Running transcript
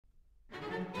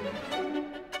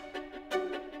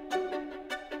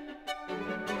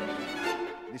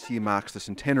this year marks the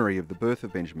centenary of the birth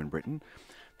of Benjamin Britten.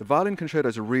 The violin concerto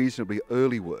is a reasonably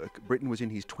early work. Britten was in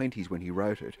his 20s when he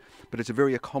wrote it, but it's a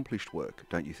very accomplished work,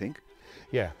 don't you think?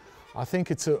 Yeah, I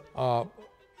think it's a.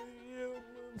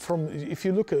 If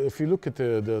you look at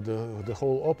the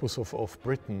whole opus of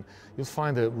Britten, you'll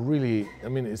find a really. I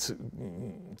mean, it's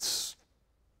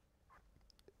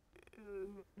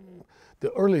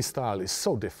the early style is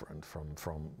so different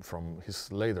from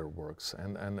his later works,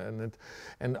 and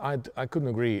I couldn't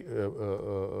agree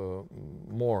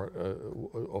more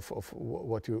of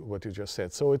what you just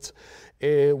said. So it's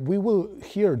we will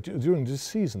hear during this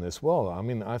season as well. I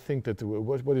mean, I think that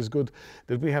what is good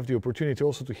that we have the opportunity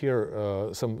also to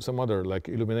hear some other, like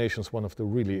Illuminations, one of the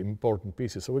really important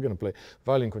pieces. So we're going to play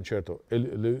violin concerto,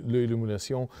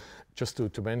 l'Illumination, just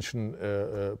to mention.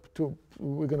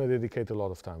 We're going to dedicate a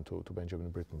lot of time to Benjamin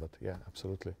Britten, but yeah,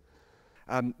 absolutely.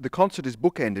 The concert is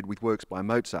bookended with works by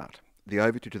Mozart, the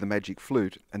Overture to the Magic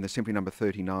Flute and the Symphony No.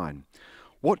 39.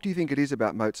 What do you think it is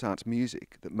about Mozart's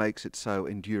music that makes it so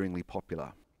enduringly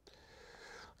popular?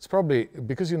 It's probably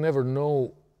because you never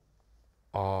know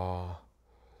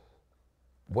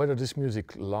whether this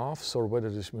music laughs or whether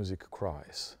this music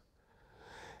cries.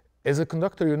 As a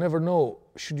conductor, you never know,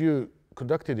 should you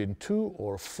conduct it in 2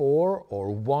 or 4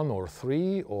 or 1 or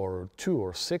 3 or 2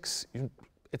 or 6.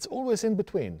 It's always in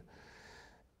between.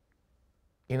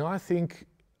 You know, I think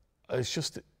it's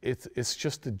just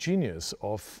the genius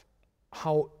of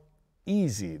how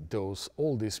easy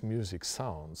all this music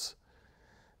sounds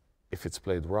if it's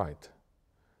played right.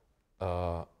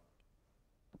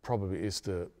 Probably is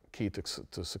the key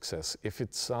to success. If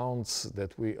it sounds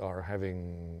that we are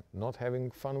not having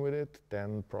fun with it,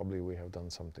 then probably we have done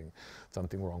something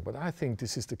wrong. But I think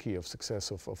this is the key of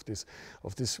success of this.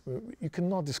 You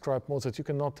cannot describe Mozart. You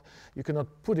cannot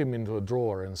put him into a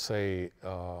drawer and say,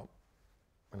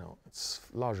 you know, it's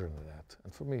larger than that.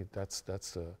 And for me, that's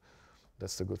the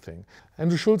good thing.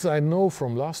 Andrew Schulz, I know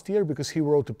from last year because he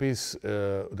wrote a piece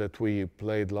that we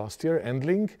played last year,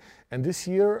 Endling, and this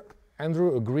year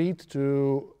Andrew agreed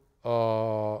to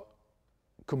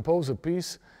compose a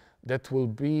piece that will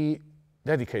be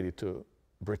dedicated to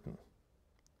Britten.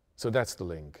 So that's the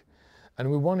link. And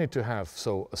we wanted to have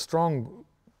a strong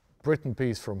Britten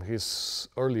piece from his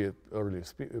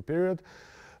earliest period,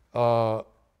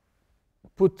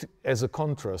 put as a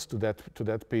contrast to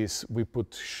that piece, we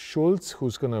put Schulz,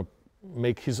 who's going to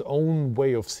make his own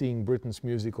way of seeing Britten's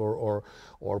music, or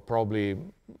probably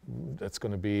that's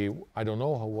going to be, I don't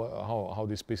know how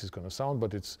this piece is going to sound,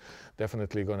 but it's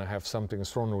definitely going to have a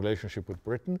strong relationship with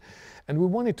Britten. And we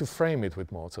wanted to frame it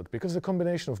with Mozart, because the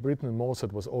combination of Britten and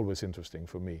Mozart was always interesting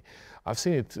for me. I've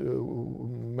seen it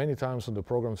many times on the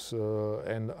programs,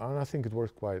 and I think it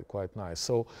worked quite nice.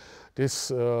 So this,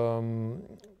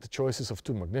 the choices of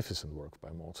 2 magnificent works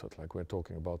by Mozart, like we're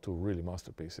talking about 2 really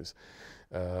masterpieces,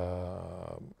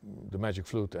 the Magic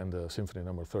Flute and the Symphony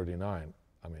No. 39.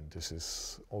 I mean, this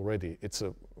is already, it's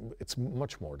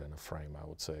much more than a frame, I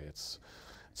would say. It's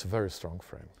a very strong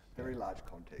frame. Very large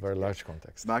context. Very large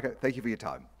context. Marko, thank you for your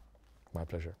time. My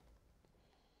pleasure.